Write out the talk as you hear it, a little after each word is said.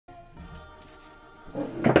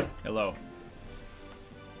Hello.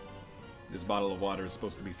 This bottle of water is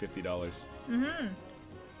supposed to be $50. Mm-hmm.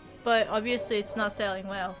 But obviously it's not selling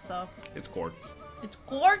well, so... It's corked. It's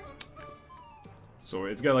corked? So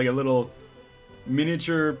it's got like a little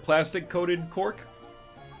miniature plastic coated cork.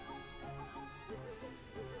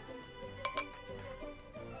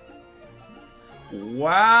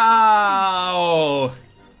 Wow!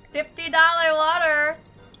 $50 water!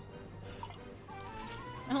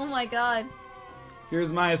 Oh my god.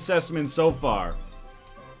 Here's my assessment so far.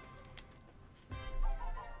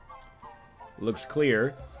 Looks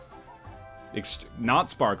clear. Not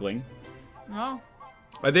sparkling. Oh.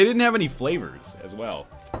 But they didn't have any flavors as well.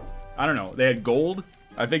 I don't know. They had gold.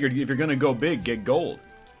 I figured if you're gonna go big, get gold.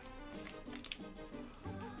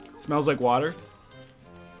 Smells like water.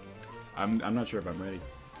 I'm not sure if I'm ready.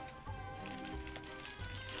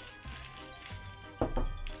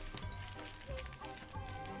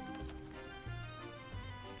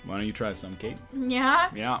 Why don't you try some, Kate? Yeah?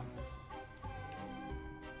 Yeah.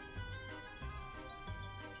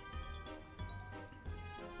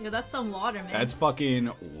 Yo, that's some water, man. That's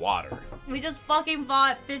fucking water. We just fucking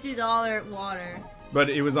bought $50 water. But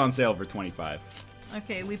it was on sale for $25.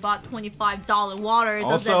 Okay, we bought $25 water.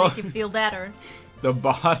 Does Also, that make you feel better? The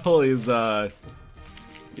bottle is,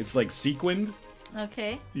 it's like sequined.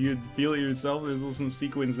 Okay. You can feel it yourself. There's some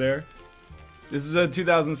sequins there. This is a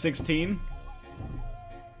 2016.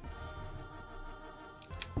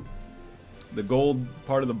 The gold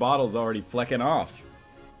part of the bottle is already flecking off.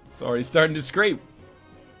 It's already starting to scrape.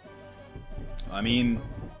 I mean,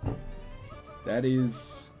 that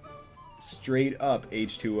is straight up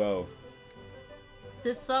H2O.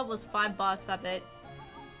 This sub was $5, I bet.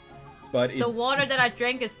 But the water that I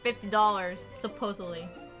drank is $50, supposedly.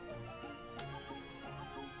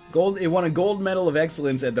 It won a gold medal of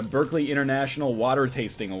excellence at the Berkeley International Water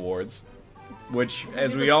Tasting Awards, which,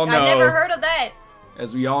 as we all know, I never heard of that.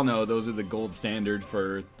 As we all know, those are the gold standard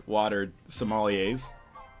for water sommeliers.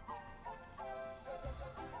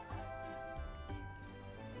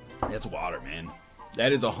 That's water, man.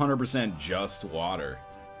 That is 100% just water.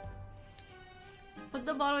 Put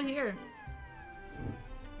the bottle here.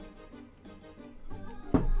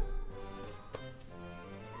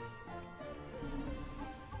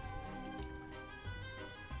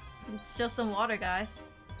 It's just some water, guys.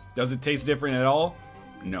 Does it taste different at all?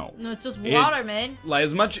 No. No, it's just water, man. Like,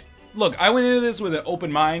 as much... Look, I went into this with an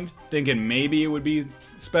open mind, thinking maybe it would be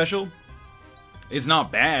special. It's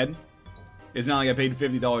not bad. It's not like I paid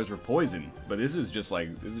 $50 for poison, but this is just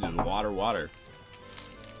like, this is just water.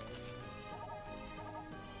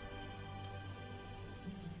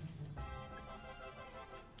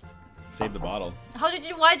 Save the bottle.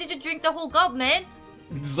 Why did you drink the whole cup, man?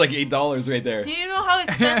 This is like $8 right there. Do you know how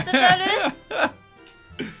expensive that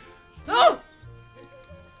is? Oh!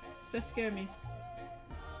 That scared me.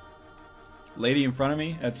 Lady in front of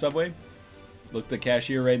me at Subway looked the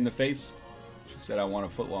cashier right in the face. She said, "I want a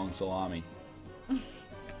foot-long salami."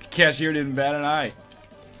 Cashier didn't bat an eye.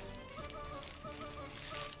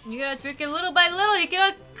 You gotta drink it little by little. You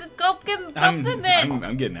gotta go man.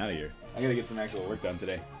 I'm getting out of here. I gotta get some actual work done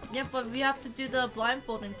today. Yeah, but we have to do the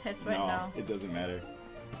blindfolding test right now. It doesn't matter.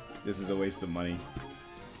 This is a waste of money.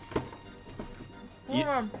 Hold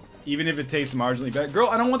on. Even if it tastes marginally bad. Girl,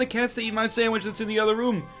 I don't want the cats to eat my sandwich that's in the other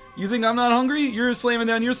room. You think I'm not hungry? You're slamming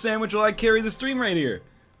down your sandwich while I carry the stream right here.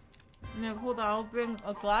 Yeah, hold on. I'll bring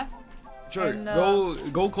a glass. Sure.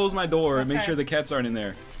 And, go close my door and make okay. sure the cats aren't in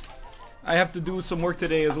there. I have to do some work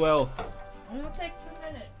today as well. It'll take 2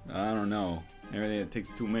 minutes. I don't know. Everything that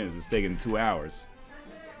takes 2 minutes is taking 2 hours.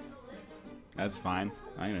 That's fine.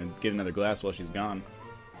 I'm gonna get another glass while she's gone.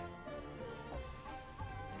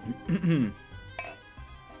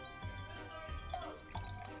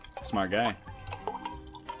 Smart guy.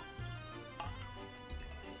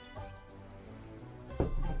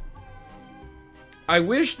 I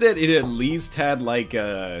wish that it at least had like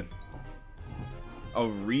a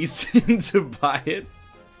reason to buy it.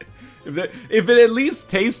 If it at least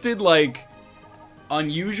tasted like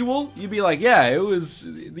unusual, you'd be like, yeah, it was,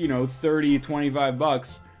 you know, 30, 25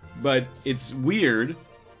 bucks, but it's weird.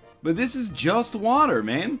 But this is just water,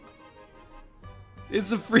 man.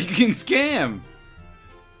 It's a freaking scam.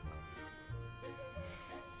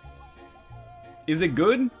 Is it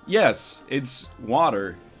good? Yes, it's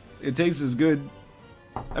water. It tastes as good.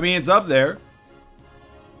 I mean, it's up there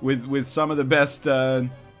with some of the best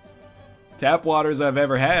tap waters I've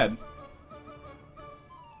ever had.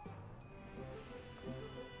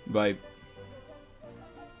 But,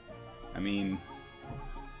 I mean,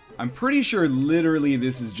 I'm pretty sure literally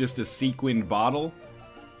this is just a sequined bottle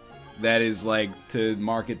that is like to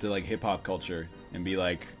market to like hip-hop culture. and be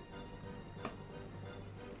like,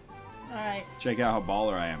 Alright. check out how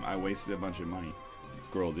baller I am. I wasted a bunch of money.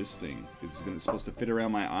 Girl, this thing is supposed to fit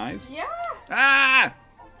around my eyes? Yeah! Ah!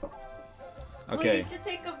 Well, Okay. you should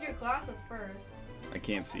take off your glasses first. I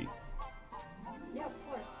can't see. Yeah, of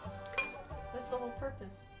course. That's the whole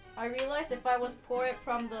purpose. I realized if I was pour it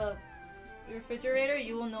from the refrigerator,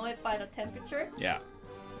 you will know it by the temperature. Yeah.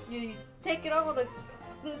 You take it off of the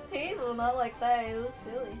table, not like that. It looks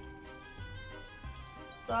silly.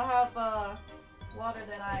 So I have water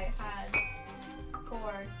that I had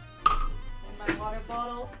poured in my water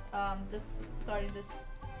bottle. Just started this.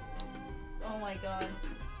 Oh my god.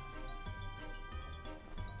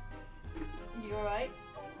 You alright?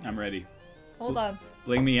 I'm ready. Hold on.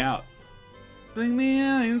 Bling me out. Bling me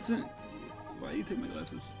out, instant. Why do you take my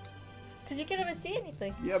glasses? Cause you can't even see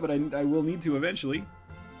anything. Yeah, but I will need to eventually.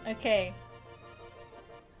 Okay.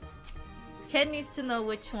 Chen needs to know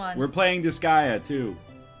which one. We're playing Disgaea too.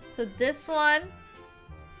 So this one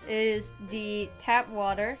is the tap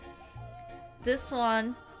water. This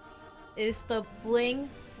one is the Bling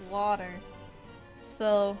Water.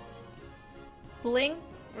 So Bling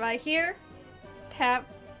right here, tap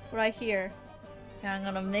right here. And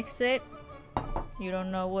I'm gonna mix it. You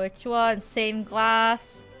don't know which one. Same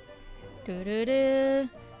glass. Do do do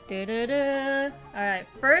do do do. All right.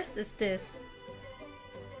 First is this.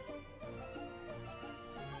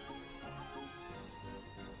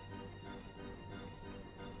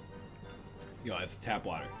 Yo, that's tap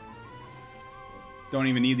water. Don't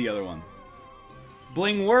even need the other one.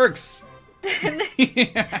 Bling works! And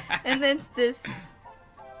then it's this.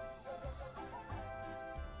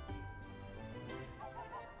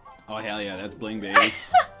 Oh, hell yeah, that's Bling, baby.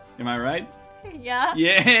 Am I right? Yeah.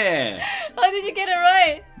 Yeah! How did you get it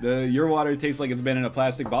right? Your water tastes like it's been in a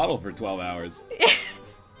plastic bottle for 12 hours.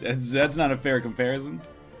 That's not a fair comparison.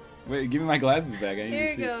 Wait, give me my glasses back. I need Here to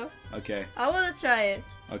you see. go. Okay. I want to try it.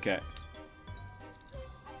 Okay.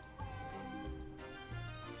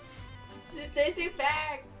 They say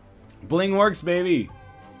back. Bling works, baby.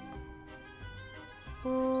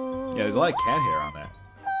 Yeah, there's a lot of cat hair on that.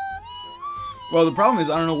 Well, the problem is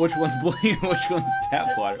I don't know which one's Bling and which one's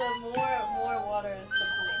tap water. The more water is the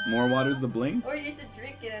Bling. More water's the Bling? Or you should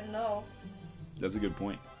drink it and know. That's a good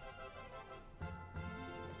point.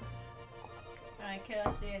 I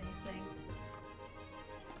cannot see anything.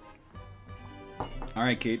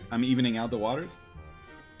 Alright, Kate, I'm evening out the waters.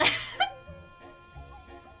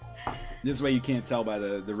 This way you can't tell by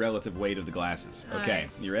the relative weight of the glasses. Okay, Alright.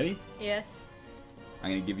 you ready? Yes.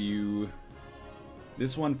 I'm gonna give you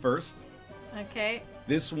this one first. Okay.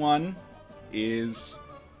 This one is,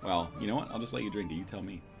 well, you know what? I'll just let you drink it. You tell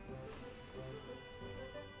me.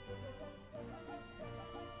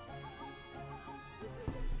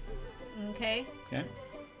 Okay. Okay.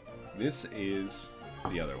 This is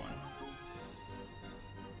the other one.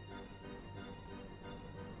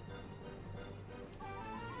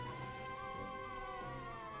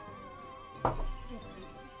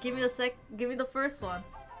 Give me the first one.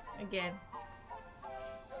 Again.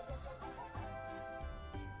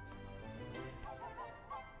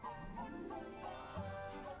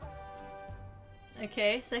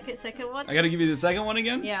 Okay, second one? I gotta give you the second one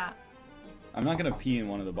again? Yeah. I'm not gonna pee in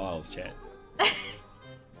one of the bottles, chat.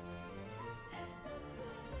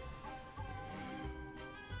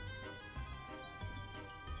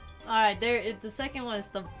 Alright, the second one is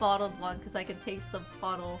the bottled one because I can taste the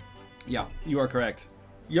bottle. Yeah, you are correct.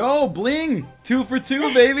 Yo, Bling! 2 for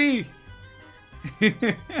 2, baby!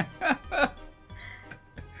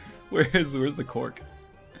 Where's the cork?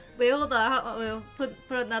 Wait, hold on. We'll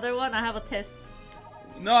put another one. I have a test.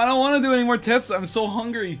 No, I don't want to do any more tests. I'm so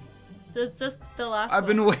hungry. Just the last I've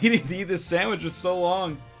one. been waiting to eat this sandwich for so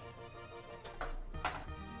long.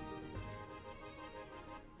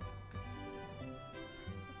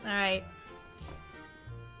 Alright.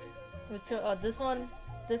 Oh, this one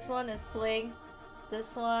is Bling.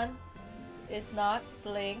 This one is not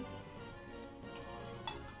Bling.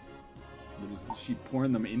 What is she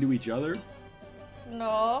pouring them into each other?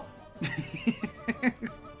 No.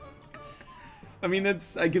 I mean,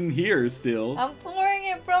 I can hear still. I'm pouring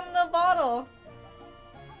it from the bottle.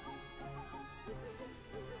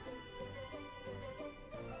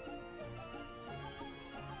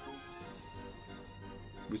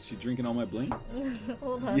 Was she drinking all my Bling?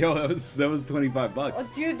 Hold on. Yo, that was 25 bucks. Oh,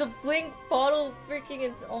 dude, the Bling bottle freaking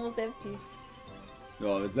is almost empty.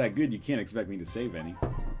 Well, if it's that good, you can't expect me to save any.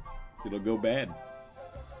 It'll go bad.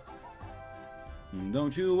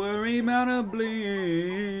 Don't you worry about a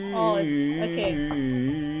Bling. Oh, it's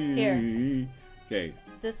okay. Here. Okay.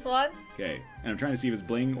 This one? Okay. And I'm trying to see if it's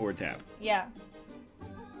Bling or tap. Yeah.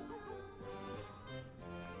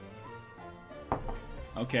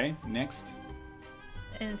 Okay, next.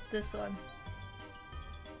 And it's this one.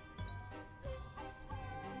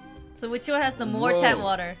 So which one has the more Whoa. tap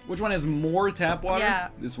water? Which one has more tap water? Yeah.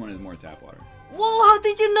 This one has more tap water. Whoa, how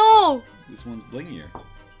did you know? This one's blingier.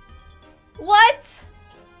 What?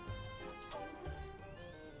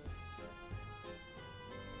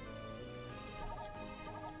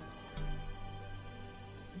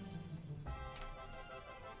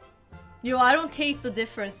 Yo, I don't taste the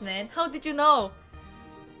difference, man. How did you know?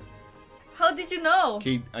 How did you know?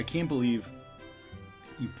 Kate, I can't believe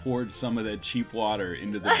you poured some of that cheap water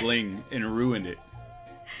into the bling and ruined it.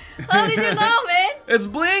 How did you know, man? It's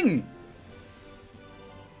bling!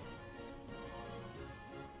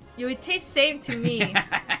 Yo, it tastes same to me.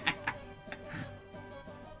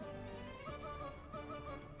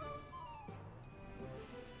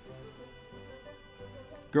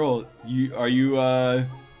 Girl, are you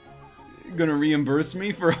gonna reimburse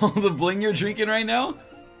me for all the bling you're drinking right now?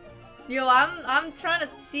 Yo, I'm trying to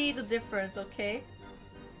see the difference, okay?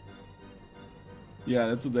 Yeah,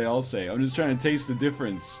 that's what they all say. I'm just trying to taste the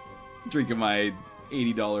difference. Drinking my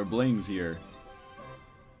 $80 blings here.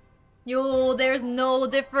 Yo, there's no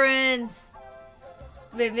difference.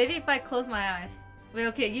 Wait, maybe if I close my eyes. Wait,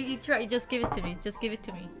 okay, you try. You just give it to me. Just give it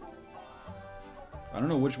to me. I don't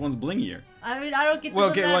know which one's blingier. I mean, I don't get to Well,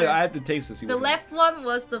 the okay, better. well, I have to taste to see The which left one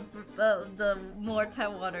was the more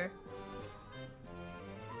tap water.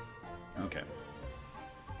 one. Okay.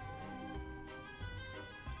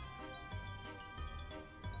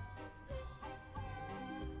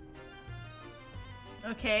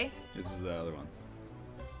 Okay. This is the other one.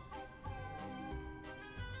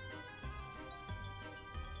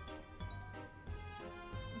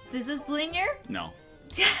 This is blingier? No.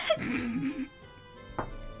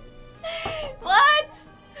 What?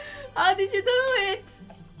 How did you do it?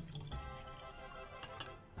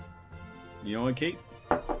 You know what, Kate?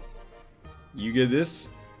 You get this.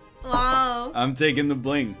 Wow. I'm taking the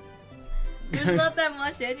bling. There's not that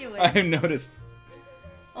much anyway. I've noticed.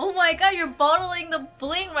 Oh my god, you're bottling the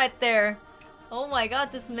bling right there. Oh my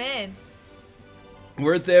god, this man.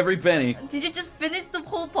 Worth every penny. Did you just finish the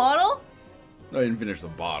whole bottle? I didn't finish the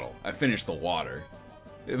bottle. I finished the water.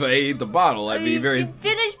 If I ate the bottle, I'd be very... You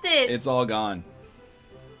finished it! It's all gone.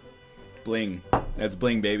 Bling. That's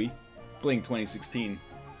bling, baby. Bling 2016.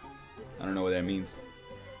 I don't know what that means.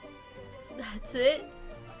 That's it?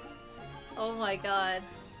 Oh my god.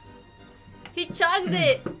 He chugged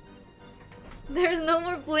it! There's no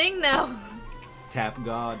more bling now. Tap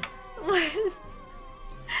God. What is...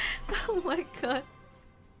 Oh my god.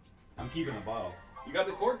 I'm keeping the bottle. You got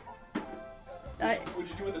the cork? What'd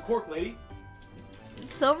you do with the cork, lady?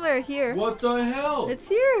 It's somewhere here. What the hell? It's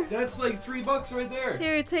here. That's like $3 right there.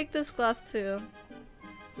 Here, take this glass too.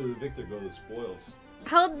 So the Victor go to spoils.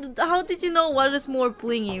 How did you know what is more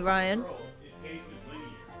blingy, Ryan? Girl, it tasted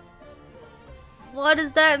blingier. What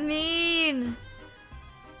does that mean?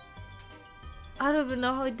 I don't even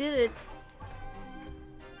know how he did it.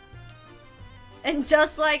 And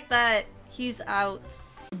just like that, he's out.